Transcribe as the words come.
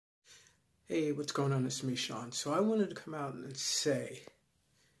Hey, what's going on? It's me, Sean. So I wanted to come out and say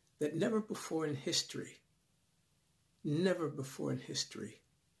that never before in history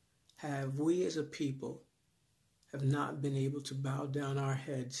have we as a people have not been able to bow down our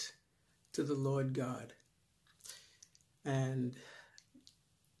heads to the Lord God. And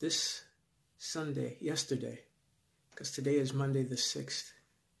this Sunday, yesterday, because today is Monday the 6th,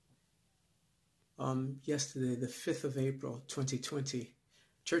 yesterday, the 5th of April, 2020,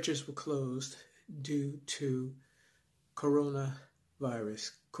 churches were closed due to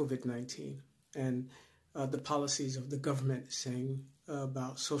coronavirus, COVID-19, and the policies of the government saying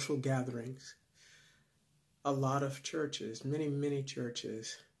about social gatherings. A lot of churches, many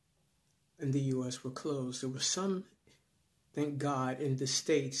churches in the U.S. were closed. There were some, thank God, in the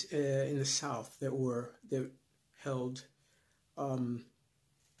states, in the South, that held Palm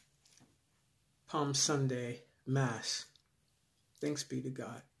Sunday Mass. Thanks be to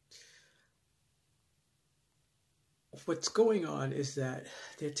God. What's going on is that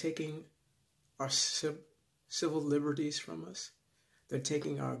they're taking our civil liberties from us. They're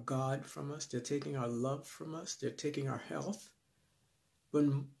taking our God from us. They're taking our love from us. They're taking our health. But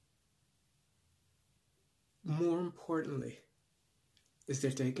more importantly, is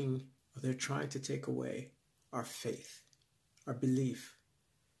they're trying to take away our faith, our belief.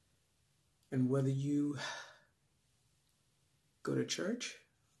 And whether you go to church,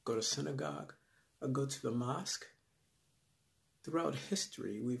 go to synagogue, or go to the mosque, throughout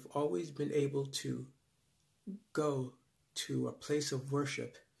history, we've always been able to go to a place of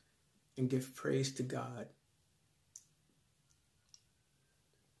worship and give praise to God.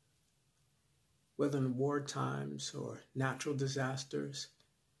 Whether in war times or natural disasters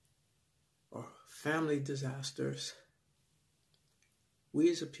or family disasters, we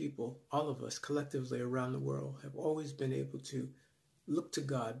as a people, all of us collectively around the world, have always been able to look to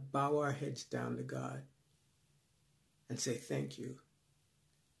God, bow our heads down to God, and say thank you,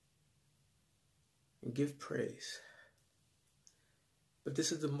 and give praise. But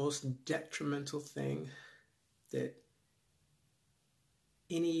this is the most detrimental thing that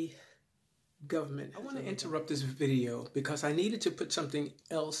any government... I want to interrupt this video because I needed to put something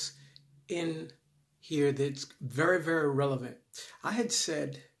else in here that's very relevant. I had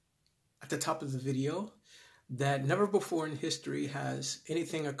said at the top of the video that never before in history has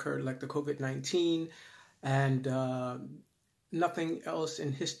anything occurred like the COVID-19, and nothing else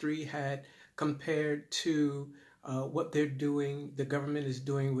in history had compared to what they're doing, the government is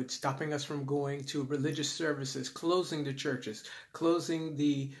doing with stopping us from going to religious services, closing the churches, closing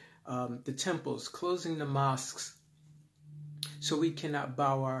the temples, closing the mosques, so we cannot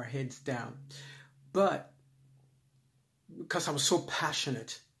bow our heads down. But because I was so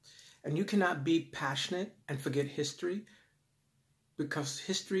passionate, and you cannot be passionate and forget history, because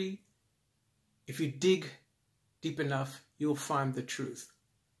history, if you dig deep enough, you'll find the truth.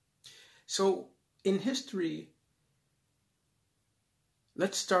 So in history,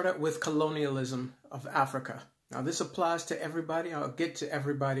 let's start out with colonialism of Africa. Now this applies to everybody. I'll get to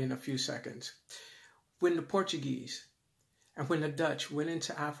everybody in a few seconds. When the Portuguese and when the Dutch went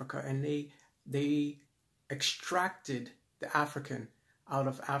into Africa and they extracted the African out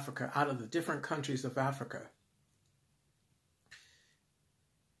of Africa, out of the different countries of Africa,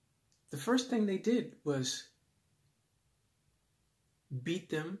 the first thing they did was beat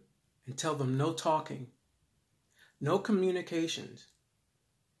them and tell them no talking, no communications.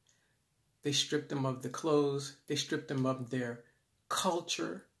 They stripped them of the clothes, they stripped them of their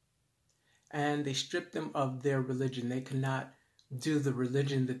culture, and they stripped them of their religion. They could not do the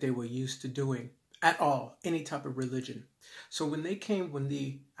religion that they were used to doing at all, any type of religion. So when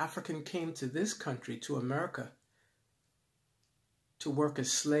the African came to this country, to America, to work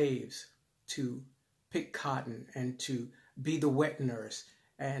as slaves, to pick cotton, and to be the wet nurse,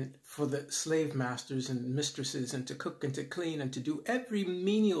 and for the slave masters and mistresses, and to cook and to clean and to do every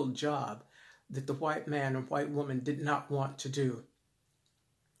menial job that the white man or white woman did not want to do.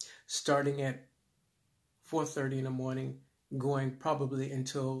 Starting at 4:30 in the morning, going probably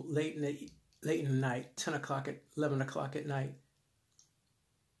until late in the night, 10 o'clock, 11 o'clock at night,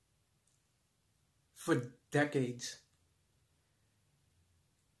 for decades.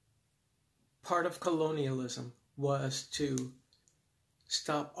 Part of colonialism was to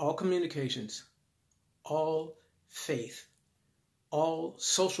stop all communications, all faith, all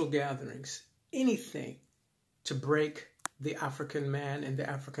social gatherings, anything to break the African man and the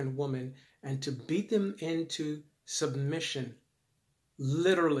African woman and to beat them into submission,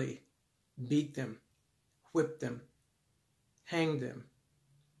 literally beat them, whip them, hang them,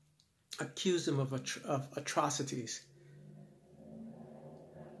 accuse them of atrocities.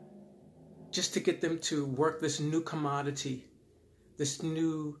 just to get them to work this new commodity, this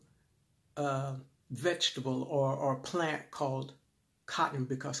new vegetable or plant called cotton,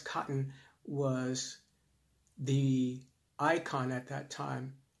 because cotton was the icon at that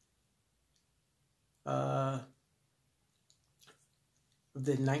time of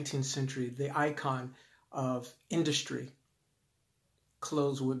the 19th century, the icon of industry.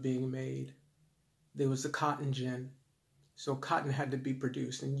 Clothes were being made. There was the cotton gin. So cotton had to be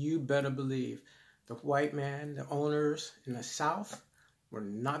produced. And you better believe the white man, the owners in the South, were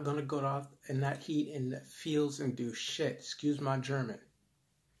not going to go out in that heat in the fields and do shit. Excuse my German.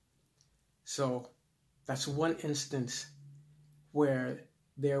 So that's one instance where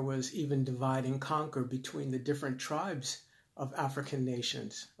there was even divide and conquer between the different tribes of African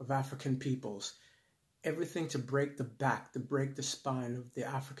nations, of African peoples. Everything to break the back, to break the spine of the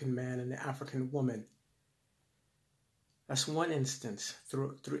African man and the African woman. That's one instance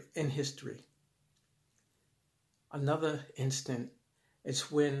through in history. Another instant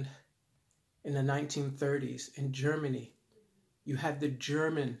is when in the 1930s in Germany, you had the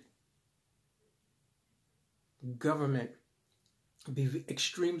German government be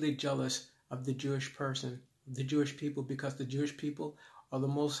extremely jealous of the Jewish person, the Jewish people, because the Jewish people are the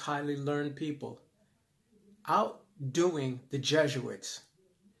most highly learned people, outdoing the Jesuits,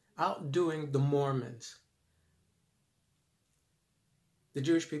 outdoing the Mormons. The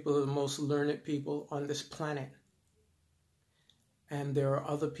Jewish people are the most learned people on this planet. And there are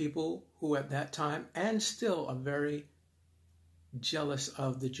other people who at that time and still are very jealous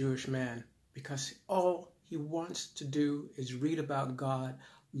of the Jewish man, because all he wants to do is read about God,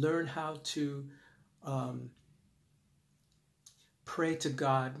 learn how to pray to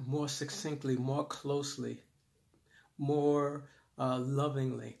God more succinctly, more closely, more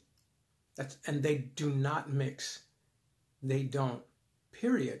lovingly. And they do not mix. They don't.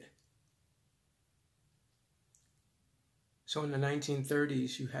 Period. So in the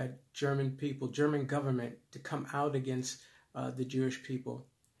 1930s, you had German people, German government to come out against the Jewish people,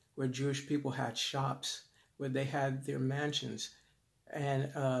 where Jewish people had shops, where they had their mansions.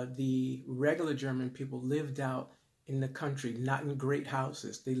 And the regular German people lived out in the country, not in great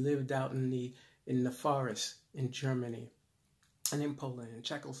houses. They lived out in the forest in Germany and in Poland and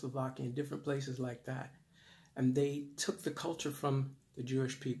Czechoslovakia and different places like that. And they took the culture from the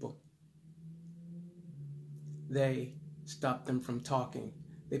Jewish people. They stopped them from talking.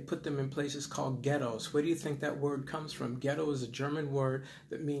 They put them in places called ghettos. Where do you think that word comes from? Ghetto is a German word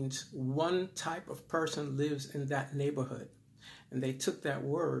that means one type of person lives in that neighborhood. And they took that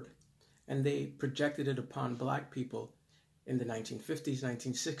word and they projected it upon black people in the 1950s,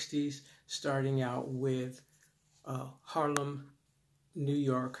 1960s, starting out with Harlem, New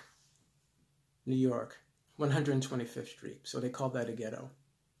York, 125th Street. So they called that a ghetto.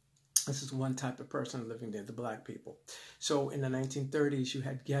 This is one type of person living there, the black people. So in the 1930s, you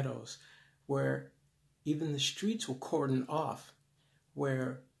had ghettos where even the streets were cordoned off,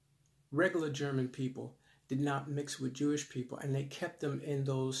 where regular German people did not mix with Jewish people, and they kept them in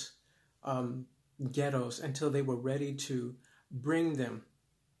those ghettos until they were ready to bring them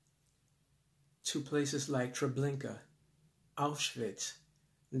to places like Treblinka, Auschwitz,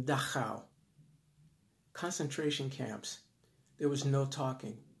 Dachau, concentration camps. There was no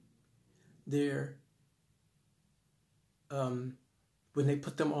talking. There, when they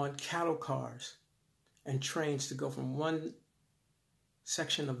put them on cattle cars and trains to go from one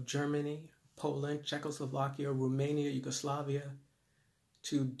section of Germany, Poland, Czechoslovakia, Romania, Yugoslavia,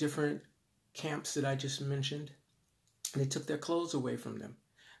 to different camps that I just mentioned, they took their clothes away from them.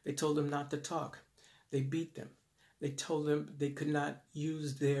 They told them not to talk. They beat them. They told them they could not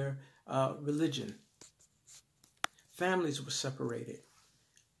use their religion. Families were separated.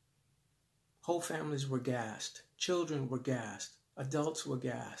 Whole families were gassed. Children were gassed. Adults were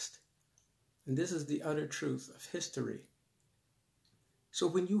gassed. And this is the utter truth of history. So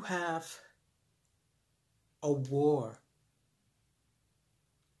when you have a war,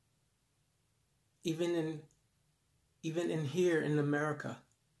 even in here in America,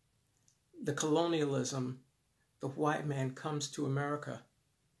 the colonialism, the white man comes to America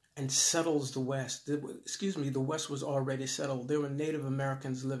and settles the West. The West was already settled. There were Native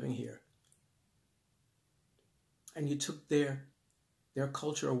Americans living here. And you took their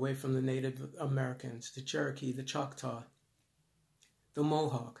culture away from the Native Americans, the Cherokee, the Choctaw, the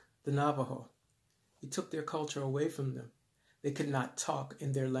Mohawk, the Navajo. You took their culture away from them. They could not talk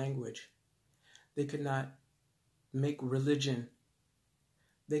in their language. They could not make religion.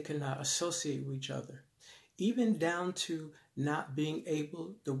 They could not associate with each other. Even down to not being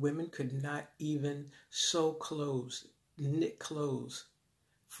able, the women could not even sew clothes, knit clothes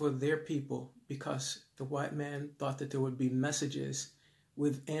for their people because the white man thought that there would be messages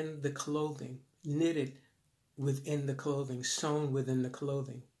within the clothing, knitted within the clothing, sewn within the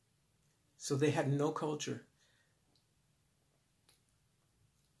clothing. So they had no culture.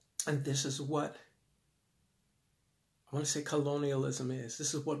 And this is what I want to say colonialism is.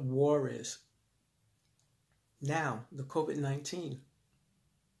 This is what war is. Now, the COVID-19,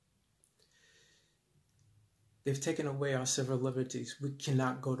 they've taken away our civil liberties. We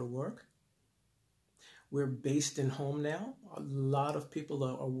cannot go to work. We're based in home now. A lot of people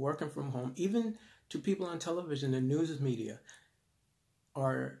are working from home. Even to people on television and news media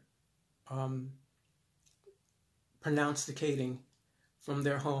are pronosticating from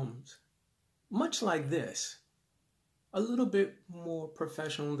their homes. Much like this. A little bit more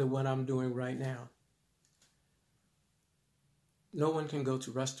professional than what I'm doing right now. No one can go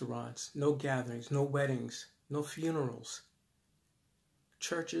to restaurants, no gatherings, no weddings, no funerals.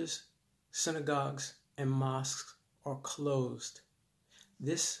 Churches, synagogues, and mosques are closed.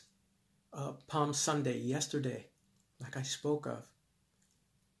 This Palm Sunday, yesterday, like I spoke of,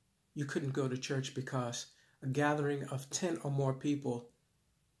 you couldn't go to church because a gathering of 10 or more people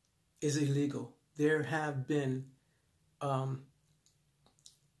is illegal. There have been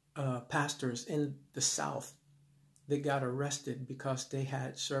pastors in the South that got arrested because they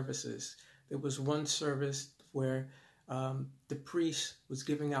had services. There was one service where the priest was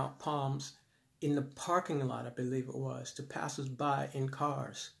giving out palms in the parking lot, I believe it was, to passers-by in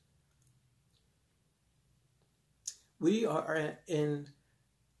cars. We are in,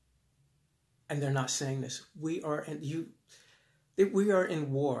 and they're not saying this, we are in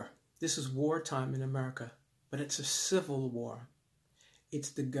war. This is wartime in America, but it's a civil war. It's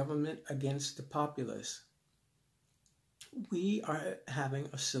the government against the populace. We are having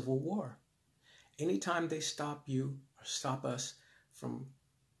a civil war. Anytime they stop you or stop us from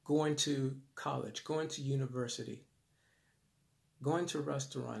going to college, going to university, going to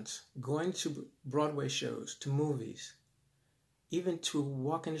restaurants, going to Broadway shows, to movies, even to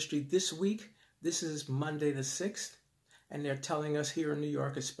walk in the street. This week, this is Monday the 6th, and they're telling us here in New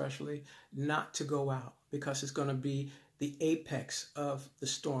York especially not to go out because it's going to be the apex of the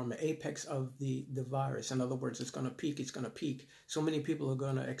storm, the apex of the virus. In other words, it's going to peak. So many people are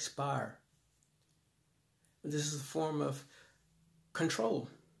going to expire. This is a form of control,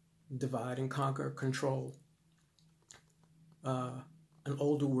 divide and conquer, control. An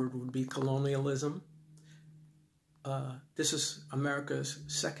older word would be colonialism. This is America's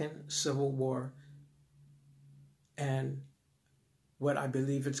second civil war. And what I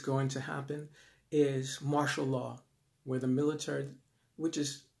believe is going to happen is martial law, where the military, which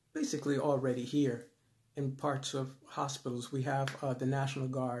is basically already here in parts of hospitals. We have the National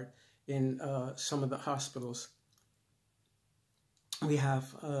Guard in some of the hospitals. We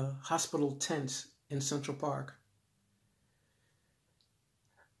have hospital tents in Central Park.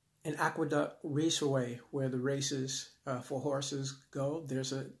 An aqueduct raceway where the races for horses go.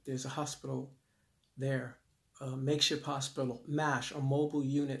 There's a hospital there. A makeshift hospital, MASH, a mobile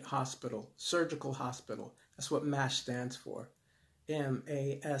unit hospital, surgical hospital. That's what MASH stands for.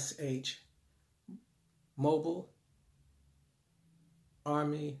 M-A-S-H. Mobile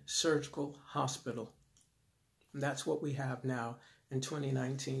Army Surgical Hospital. And that's what we have now in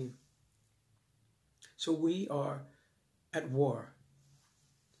 2019. So we are at war.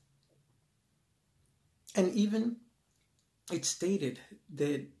 And even it's stated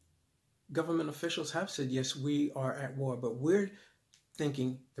that government officials have said, yes, we are at war, but we're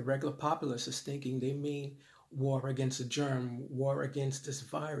thinking, the regular populace is thinking they mean war against a germ, war against this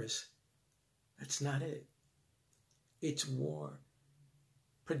virus. That's not it. It's war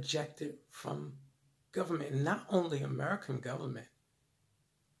projected from government, and not only American government.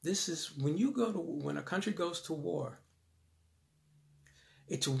 This is, when a country goes to war,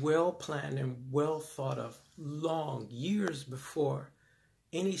 it's well planned and well thought of, long, years before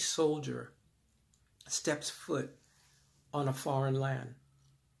any soldier steps foot on a foreign land.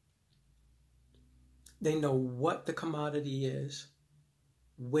 They know what the commodity is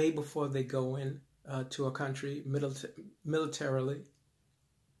way before they go in to a country militarily.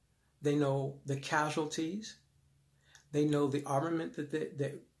 They know the casualties. They know the armament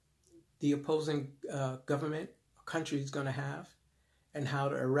that the opposing government country is going to have and how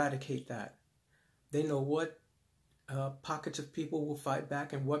to eradicate that. They know what pockets of people will fight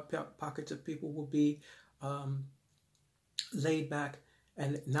back and what pockets of people will be laid back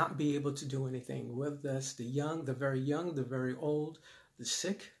and not be able to do anything. Whether that's the young, the very old, the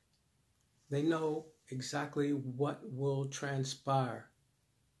sick, they know exactly what will transpire.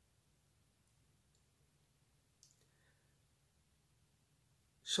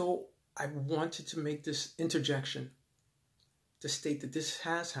 So I wanted to make this interjection to state that this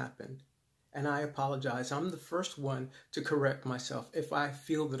has happened, and I apologize. I'm the first one to correct myself if I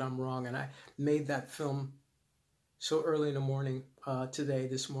feel that I'm wrong, and I made that film so early in the morning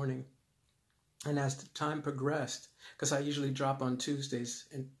this morning. And as the time progressed, because I usually drop on Tuesdays,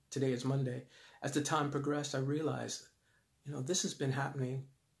 and today is Monday, as the time progressed, I realized, this has been happening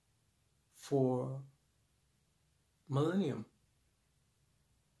for millennium.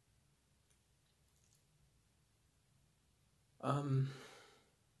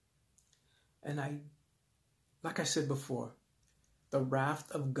 And like I said before, the wrath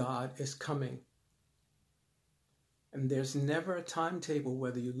of God is coming. And there's never a timetable,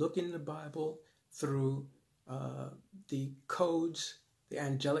 whether you look in the Bible through the codes, the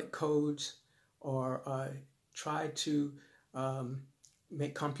angelic codes, or try to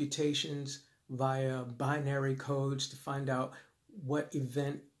make computations via binary codes to find out what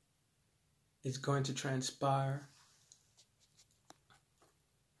event is going to transpire.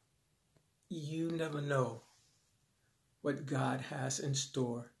 You never know what God has in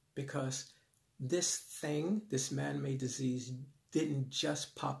store, because this thing, this man-made disease, didn't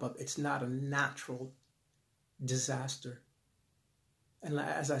just pop up. It's not a natural disaster. And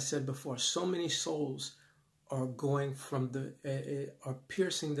as I said before, so many souls are going are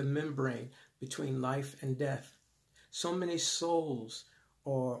piercing the membrane between life and death. So many souls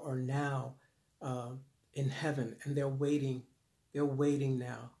are now in heaven, and they're waiting. They're waiting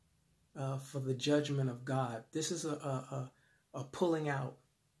now for the judgment of God. This is a pulling out.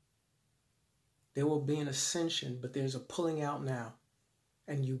 There will be an ascension, but there's a pulling out now.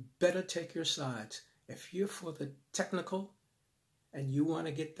 And you better take your sides. If you're for the technical and you want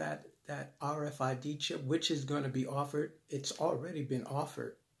to get that RFID chip, which is going to be offered, it's already been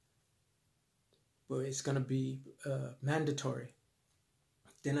offered, but it's going to be mandatory.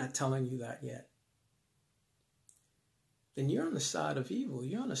 They're not telling you that yet. Then you're on the side of evil.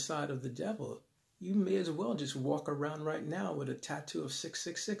 You're on the side of the devil. You may as well just walk around right now with a tattoo of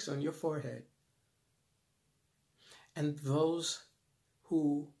 666 on your forehead. And those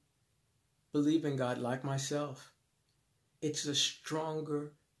who believe in God, like myself, it's a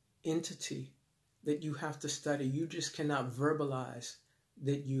stronger entity that you have to study. You just cannot verbalize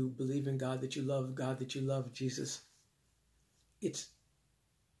that you believe in God, that you love Jesus. It's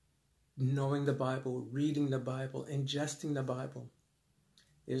knowing the Bible, reading the Bible, ingesting the Bible.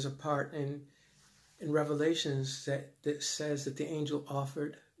 There's a part in Revelations that says that the angel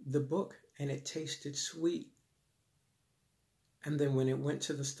offered the book and it tasted sweet. And then when it went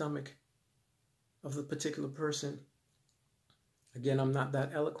to the stomach of the particular person, again, I'm not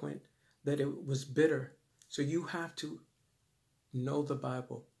that eloquent, that it was bitter. So you have to know the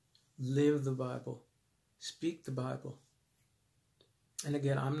Bible, live the Bible, speak the Bible. And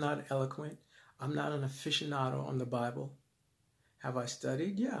again, I'm not eloquent. I'm not an aficionado on the Bible. Have I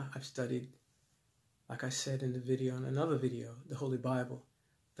studied? Yeah, I've studied, like I said in the video, in another video, the Holy Bible,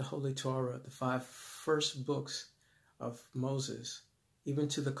 the Holy Torah, the 5 first books of Moses, even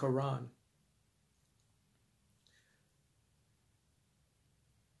to the Quran.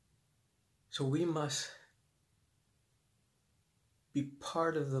 So we must be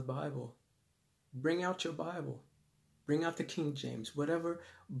part of the Bible. Bring out your Bible. Bring out the King James, whatever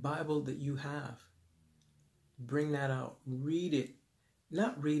Bible that you have. Bring that out. Read it.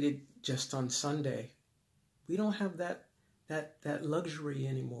 Not read it just on Sunday. We don't have that luxury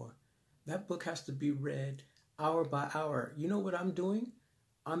anymore. That book has to be read hour by hour. You know what I'm doing?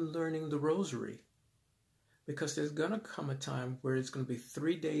 I'm learning the rosary. Because there's going to come a time where it's going to be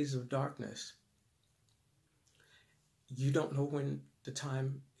 3 days of darkness. You don't know when the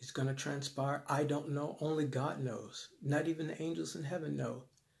time is going to transpire. I don't know. Only God knows. Not even the angels in heaven know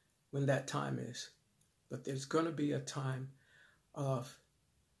when that time is. But there's going to be a time of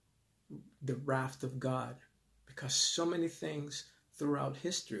the wrath of God. Because so many things throughout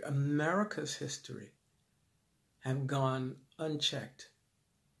history, America's history, have gone unchecked.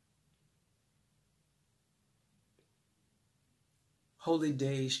 Holy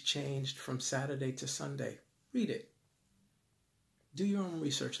days changed from Saturday to Sunday. Read it. Do your own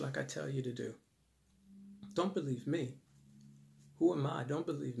research like I tell you to do. Don't believe me. Who am I? Don't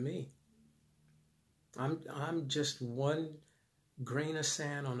believe me. I'm just one grain of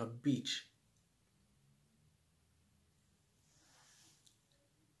sand on a beach.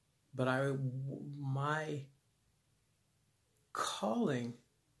 But my calling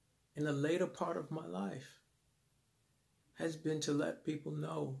in the later part of my life has been to let people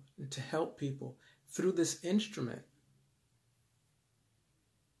know and to help people through this instrument.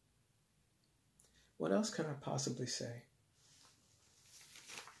 What else can I possibly say?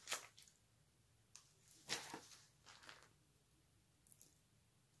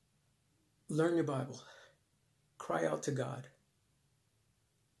 Learn your Bible. Cry out to God.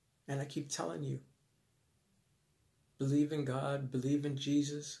 And I keep telling you, believe in God, believe in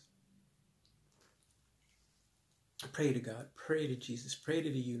Jesus. Pray to God, pray to Jesus, pray to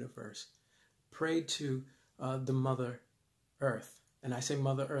the universe, pray to the Mother Earth. And I say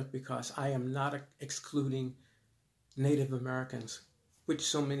Mother Earth because I am not excluding Native Americans, which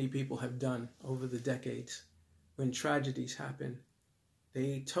so many people have done over the decades. When tragedies happen,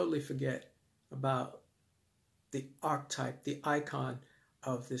 they totally forget about the archetype, the icon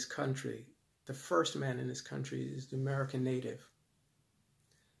of this country. The first man in this country is the American Native.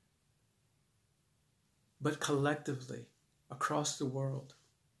 But collectively, across the world,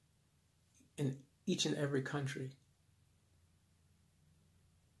 in each and every country,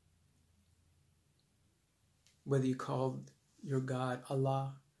 whether you call your God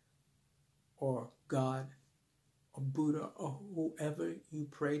Allah or God or Buddha or whoever you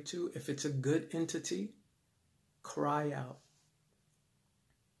pray to, if it's a good entity, cry out.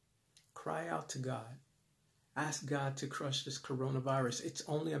 Cry out to God. Ask God to crush this coronavirus. It's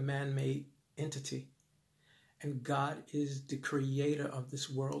only a man-made entity. And God is the creator of this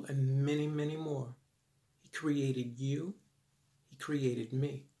world and many, many more. He created you. He created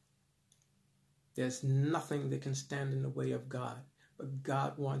me. There's nothing that can stand in the way of God. But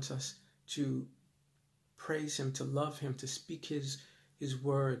God wants us to praise him, to love him, to speak his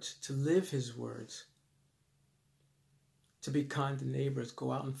words, to live his words, to be kind to neighbors.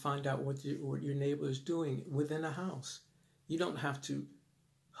 Go out and find out what your neighbor is doing within a house. You don't have to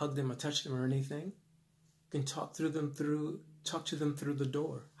hug them or touch them or anything. You can talk to them through the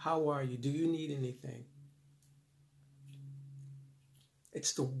door. How are you? Do you need anything?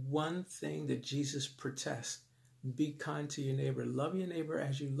 It's the one thing that Jesus protests. Be kind to your neighbor. Love your neighbor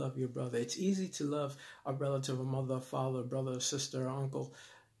as you love your brother. It's easy to love a relative, a mother, a father, a brother, a sister, or uncle.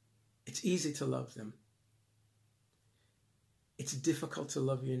 It's easy to love them. It's difficult to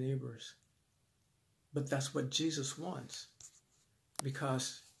love your neighbors. But that's what Jesus wants.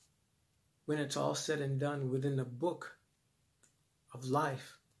 Because when it's all said and done within the book of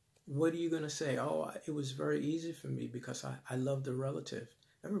life, what are you going to say? Oh, it was very easy for me because I loved a relative.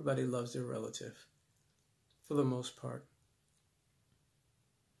 Everybody loves their relative, for the most part.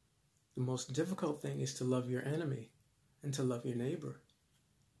 The most difficult thing is to love your enemy and to love your neighbor.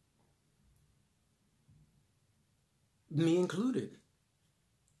 Me included.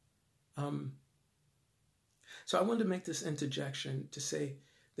 So I wanted to make this interjection to say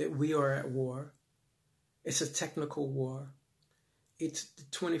that we are at war. It's a technical war. It's the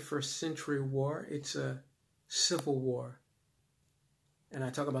 21st century war. It's a civil war. And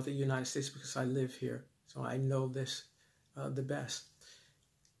I talk about the United States because I live here, so I know this the best.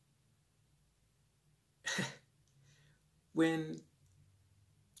 When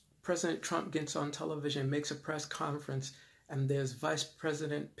President Trump gets on television, makes a press conference, and there's Vice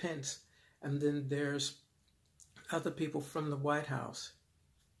President Pence, and then there's other people from the White House,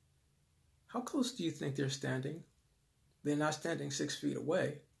 how close do you think they're standing? They're not standing 6 feet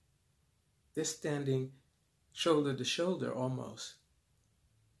away. They're standing shoulder to shoulder almost.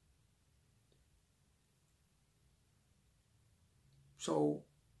 So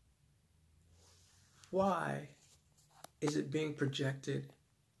why is it being projected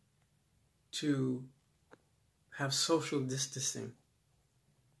to have social distancing?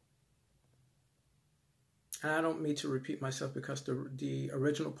 And I don't mean to repeat myself because the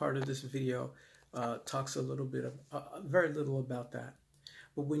original part of this video talks a little bit of, very little about that.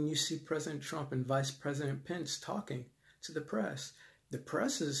 But when you see President Trump and Vice President Pence talking to the press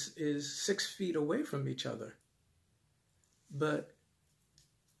is 6 feet away from each other. But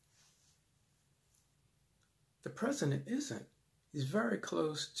the president isn't. He's very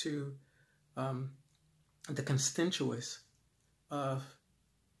close to the constituents of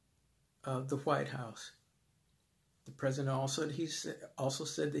the White House. The president also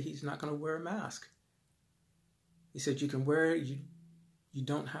said that he's not going to wear a mask. He said you can wear it, you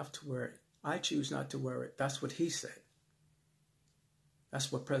don't have to wear it. I choose not to wear it. That's what he said.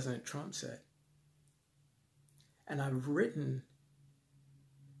 That's what President Trump said. And I've written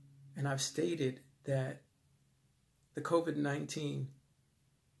and I've stated that the COVID-19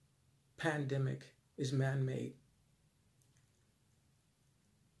 pandemic is man-made.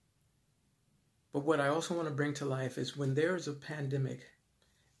 But what I also want to bring to life is when there is a pandemic,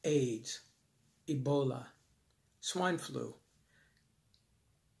 AIDS, Ebola, swine flu,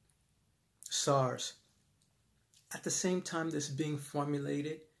 SARS, at the same time this is being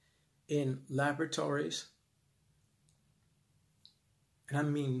formulated in laboratories, and I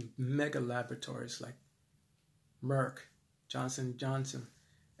mean mega laboratories like Merck, Johnson & Johnson,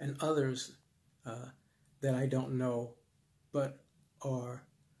 and others that I don't know, but are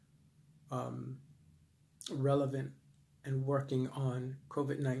relevant and working on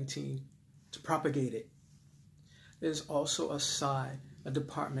COVID-19 to propagate it. There's also a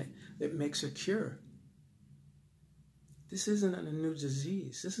department that makes a cure. This isn't a new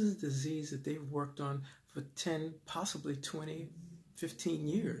disease. This is a disease that they've worked on for 10, possibly 20, 15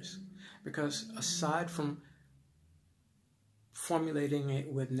 years. Because aside from formulating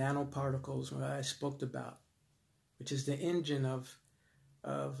it with nanoparticles, what I spoke about, which is the engine of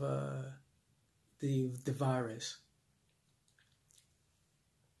the virus,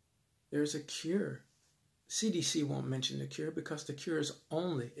 there's a cure. CDC won't mention the cure because the cure is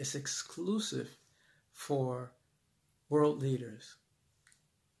exclusive for world leaders,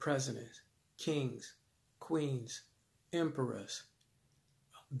 presidents, kings, queens, emperors,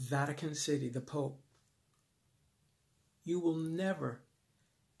 Vatican City, the Pope. You will never,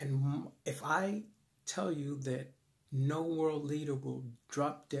 and if I tell you that no world leader will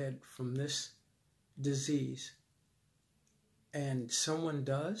drop dead from this disease, and someone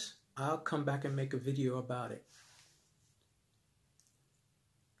does, I'll come back and make a video about it.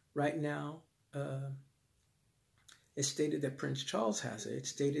 Right now, it's stated that Prince Charles has it. It's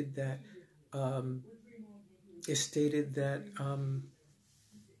stated that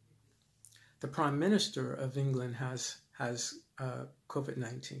the Prime Minister of England has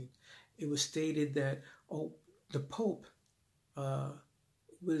COVID-19. It was stated that the Pope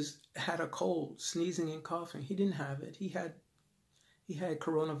had a cold, sneezing and coughing. He didn't have it. He had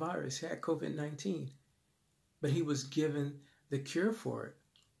coronavirus. He had COVID-19, but he was given the cure for it.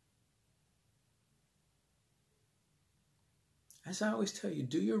 As I always tell you,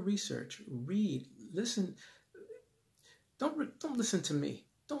 do your research, read, listen. Don't listen to me.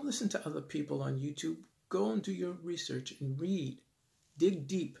 Don't listen to other people on YouTube. Go and do your research and read. Dig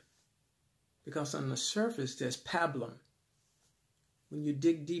deep. Because on the surface, there's pablum. When you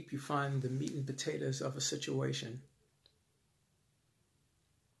dig deep, you find the meat and potatoes of a situation.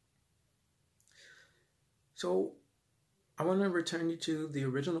 So I want to return you to the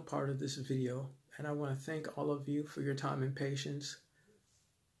original part of this video. And I want to thank all of you for your time and patience.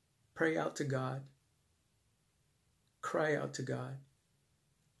 Pray out to God. Cry out to God.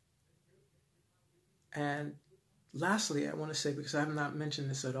 And lastly, I want to say, because I have not mentioned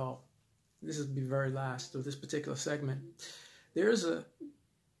this at all, this will be very last of this particular segment, there is an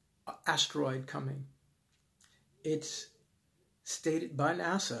asteroid coming. It's stated by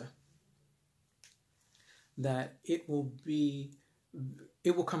NASA that it will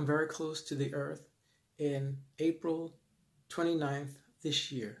come very close to the Earth in April 29th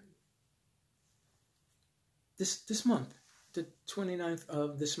this year. This month, the 29th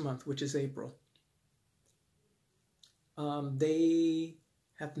of this month, which is April. They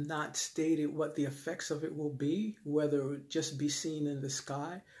have not stated what the effects of it will be, whether it will just be seen in the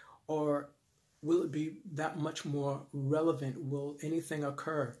sky, or will it be that much more relevant? Will anything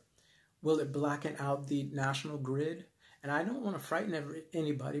occur? Will it blacken out the national grid? And I don't want to frighten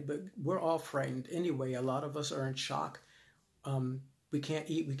anybody, but we're all frightened anyway. A lot of us are in shock. We can't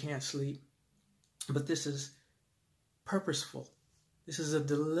eat, we can't sleep. But this is purposeful. This is a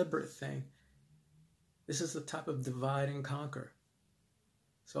deliberate thing. This is the type of divide and conquer.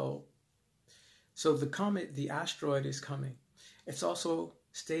 So the comet, the asteroid is coming. It's also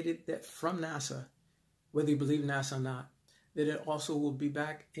stated that from NASA, whether you believe NASA or not, that it also will be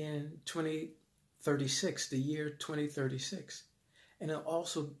back in 2036, the year 2036. And it'll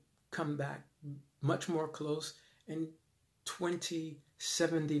also come back much more close in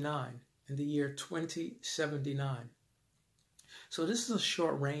 2079, in the year 2079. So this is a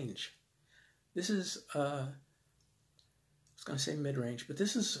short range. This is, I was going to say mid-range, but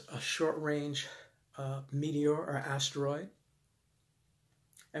this is a short-range meteor or asteroid.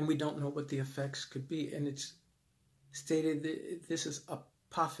 And we don't know what the effects could be. And it's stated that this is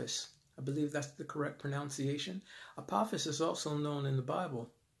Apophis. I believe that's the correct pronunciation. Apophis is also known in the Bible.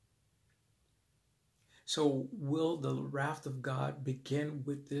 So will the wrath of God begin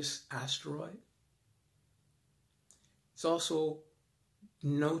with this asteroid? It's also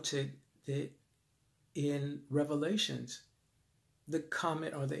noted that in Revelations, the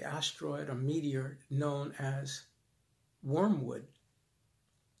comet or the asteroid or meteor known as wormwood.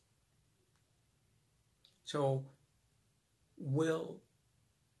 So will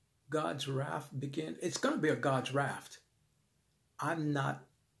God's wrath begin? It's going to be a God's wrath. I'm not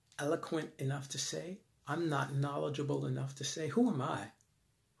eloquent enough to say. I'm not knowledgeable enough to say. Who am I?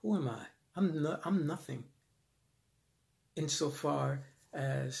 Who am I? I'm nothing. Insofar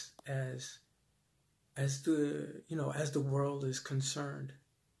as the world is concerned.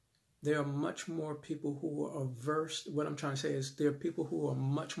 There are much more people who are versed. What I'm trying to say is there are people who are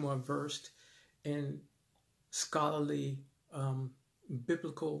much more versed in scholarly,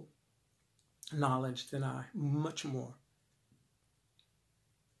 biblical knowledge than I, much more.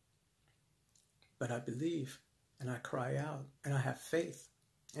 But I believe and I cry out and I have faith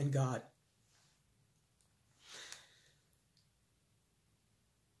in God.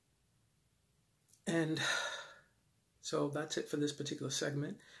 And so that's it for this particular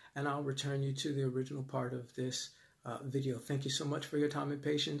segment, and I'll return you to the original part of this video. Thank you so much for your time and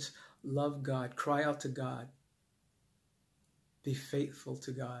patience. Love God. Cry out to God. Be faithful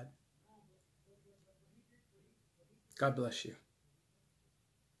to God. God bless you.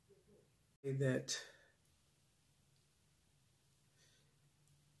 That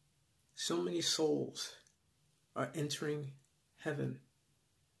so many souls are entering heaven,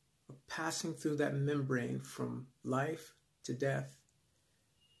 are passing through that membrane from life to death,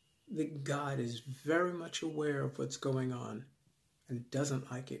 that God is very much aware of what's going on and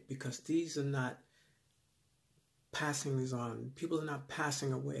doesn't like it, because these are not passings on. People are not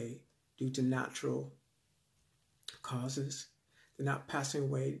passing away due to natural causes. They're not passing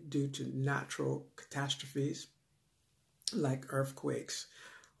away due to natural catastrophes like earthquakes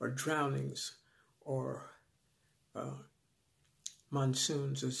or drownings or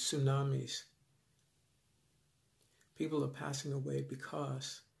monsoons or tsunamis. People are passing away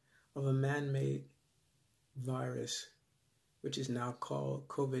because of a man-made virus, which is now called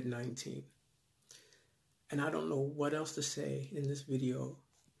COVID-19. And I don't know what else to say in this video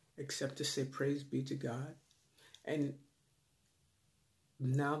except to say praise be to God. And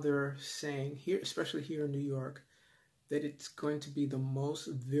now they're saying here, especially here in New York, that it's going to be the most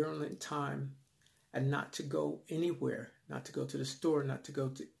virulent time, and not to go anywhere, not to go to the store, not to go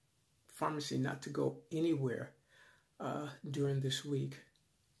to pharmacy, not to go anywhere during this week.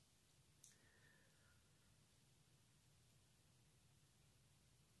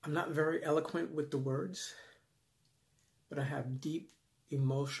 I'm not very eloquent with the words, but I have deep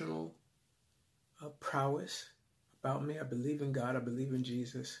emotional prowess about me. I believe in God. I believe in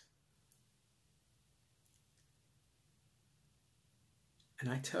Jesus. And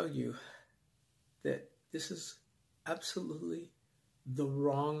I tell you that this is absolutely the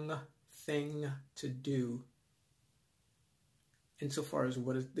wrong thing to do insofar as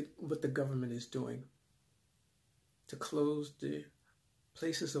what the government is doing, to close the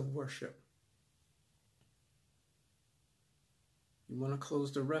places of worship. You want to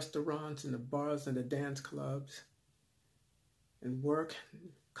close the restaurants and the bars and the dance clubs and work,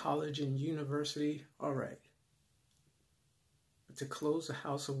 college and university, all right. But to close the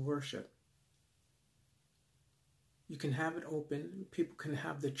house of worship, you can have it open. People can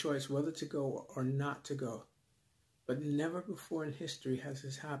have the choice whether to go or not to go. But never before in history has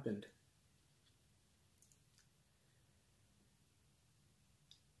this happened.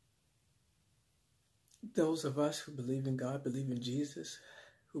 Those of us who believe in God, believe in Jesus,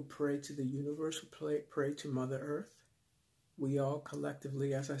 who pray to the universe, who pray to Mother Earth, we all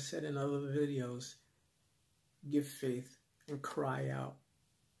collectively, as I said in other videos, give faith and cry out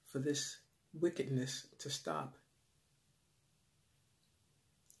for this wickedness to stop.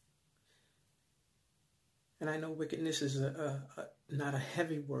 And I know wickedness is not a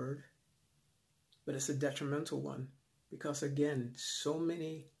heavy word, but it's a detrimental one, because again, so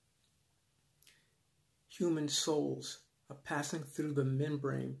many human souls are passing through the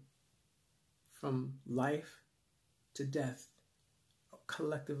membrane from life to death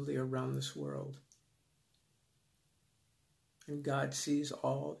collectively around this world. And God sees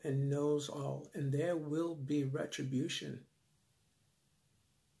all and knows all, and there will be retribution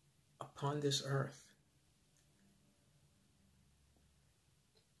upon this earth.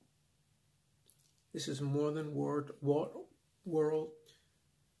 This is more than world.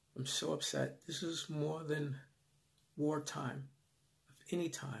 I'm so upset. This is more than wartime of any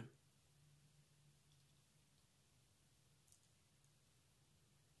time.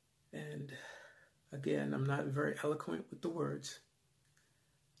 And again, I'm not very eloquent with the words,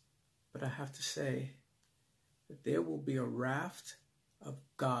 but I have to say that there will be a wrath of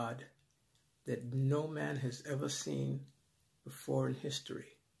God that no man has ever seen before in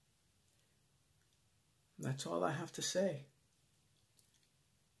history. That's all I have to say.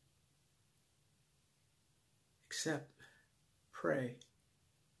 Except pray,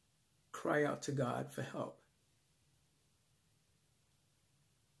 cry out to God for help.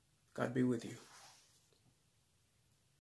 God be with you.